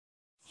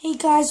Hey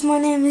guys, my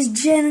name is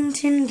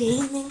Jennington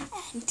Gaming,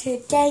 and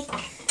today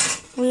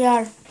we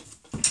are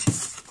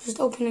just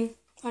opening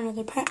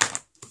another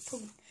pack.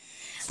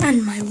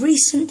 And my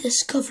recent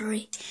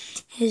discovery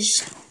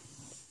is,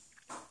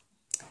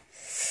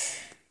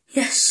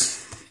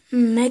 yes,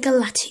 Mega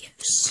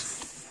Latios.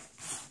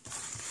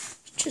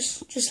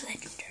 Just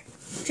legendary.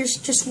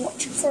 Just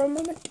watch it for a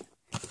moment.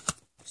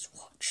 Just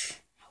watch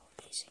how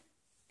amazing.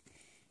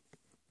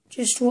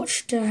 Just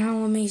watch how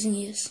amazing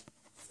he is.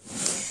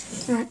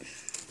 Right.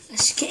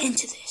 Let's get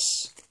into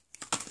this.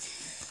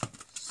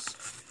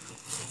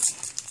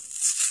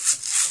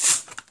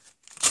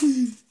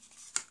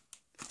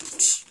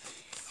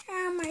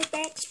 My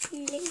back's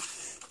peeling.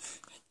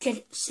 I get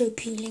it, so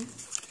peeling.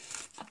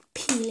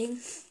 Appealing.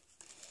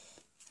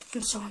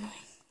 I'm so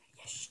annoying.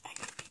 Yes, I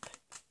know people.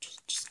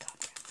 Just calm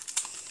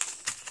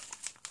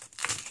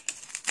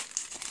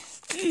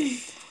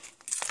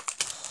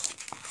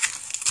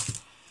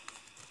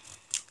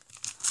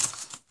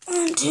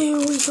down. And here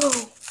we go.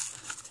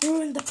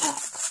 We're in the pack.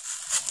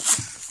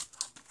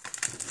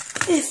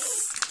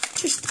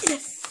 Just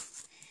if.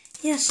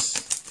 Yes,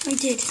 I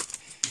did.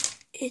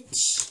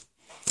 It's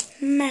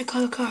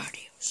Mega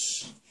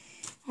Cardios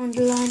on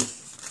the line.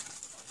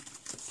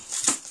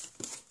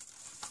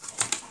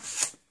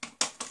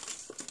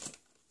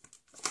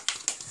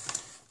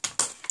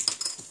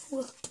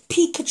 With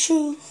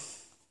Pikachu.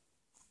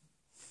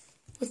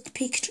 With the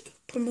Pikachu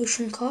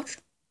promotion card.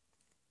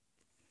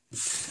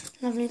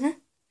 Lovely there.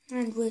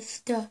 And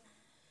with the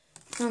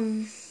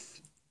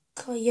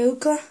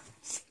Kyogre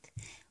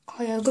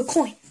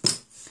coin.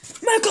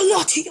 Mega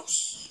Latios!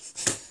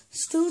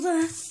 Still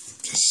there,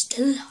 just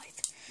still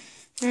alive.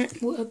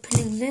 Right, we're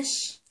opening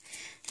this,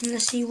 and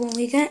let's see what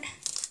we get.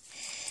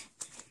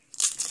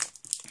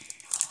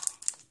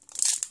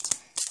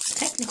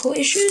 Technical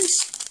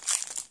issues.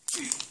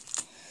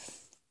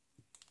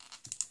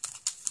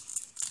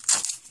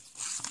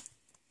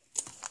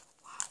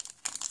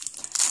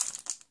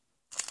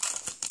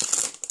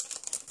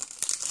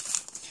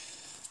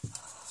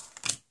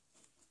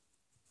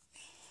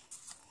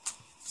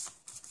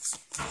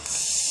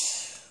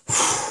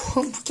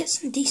 Hope we get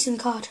some decent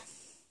card.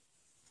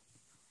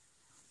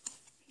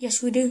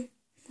 Yes, we do.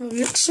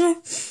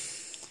 Elixir.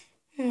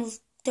 We've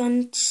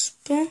done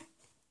Spare.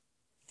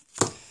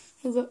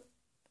 We've got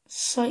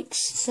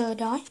Sykes'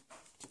 Third Eye.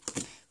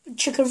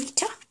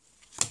 Chikorita.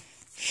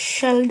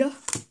 Shelder.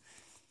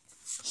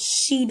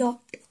 Seedot.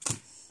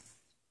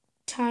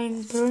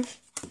 Time Burst.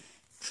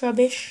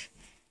 Trubbish.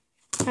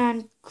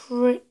 And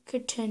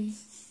Cricketon.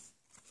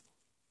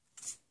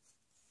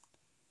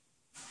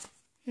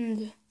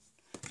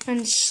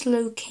 And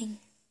Slowking.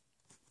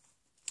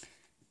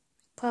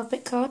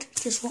 Perfect card,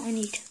 just what I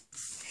need.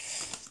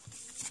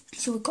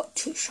 So we've got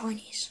two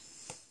shinies.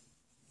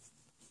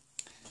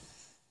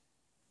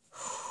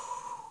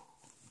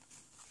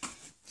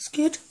 It's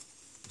good,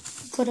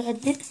 gotta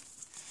admit.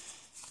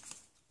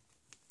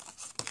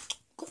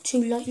 Got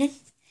two lightning.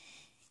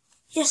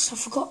 Yes, I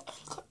forgot. I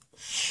got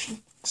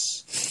Shinx.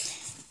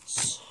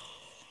 So,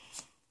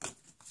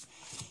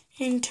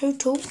 in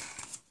total,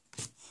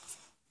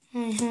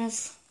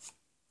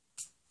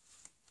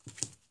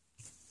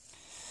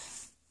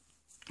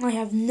 I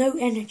have no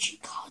energy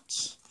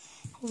cards.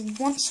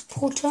 One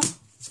supporter,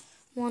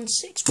 one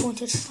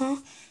 6-pointed star,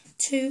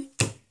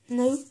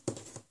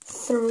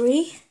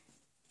 three,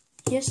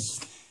 yes,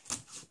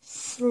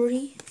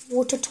 3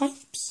 water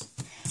types,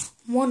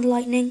 1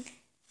 lightning,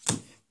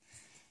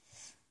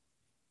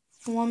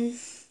 1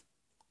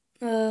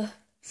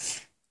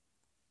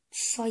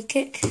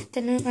 psychic,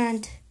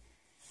 and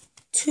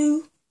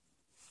 2,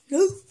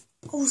 no,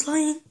 I was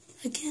lying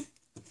again,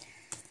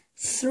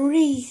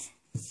 3,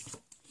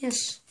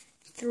 yes,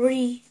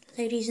 3,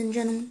 ladies and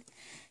gentlemen,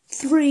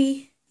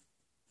 3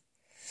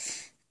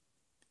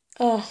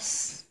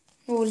 earth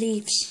or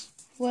leaves,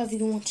 whatever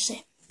you want to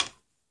say.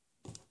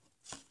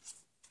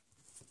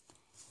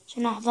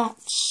 So now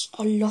that's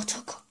a lot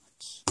of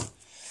cards.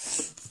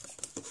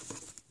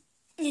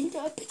 In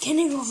the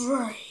beginning of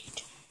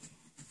raid,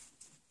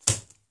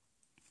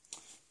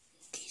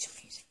 these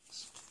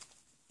amazings.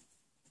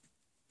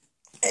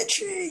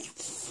 Itchy.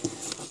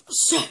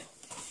 So,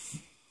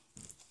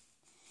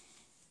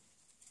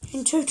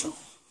 in total,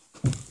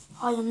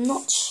 I am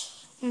not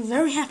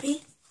very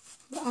happy,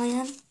 but I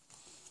am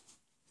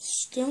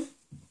still.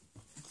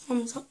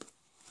 Thumbs up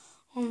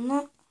on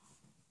that.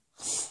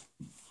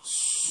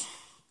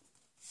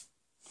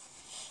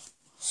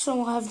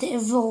 So I have the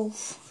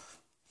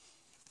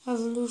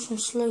Evolution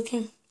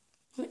Slowking,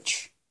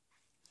 which,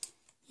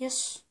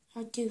 yes,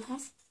 I do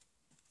have.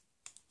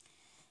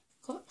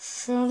 Got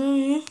Shadow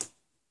here.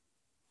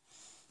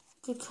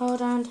 Good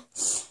card, and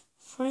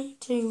 3,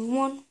 2,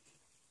 1.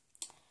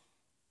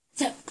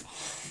 There.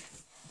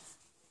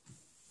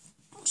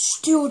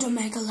 Still the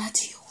Mega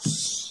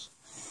Latios.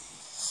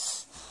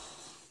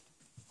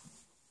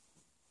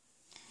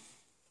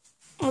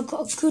 I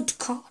got a good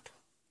card.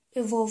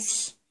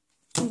 Evolves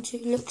into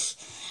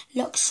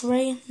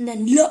Luxray, and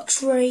then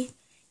Luxray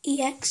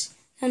EX,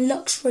 and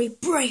Luxray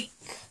Break.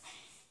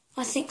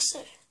 I think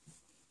so.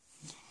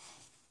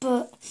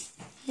 But,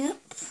 yep,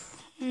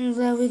 and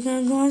there we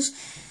go, guys.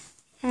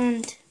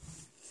 And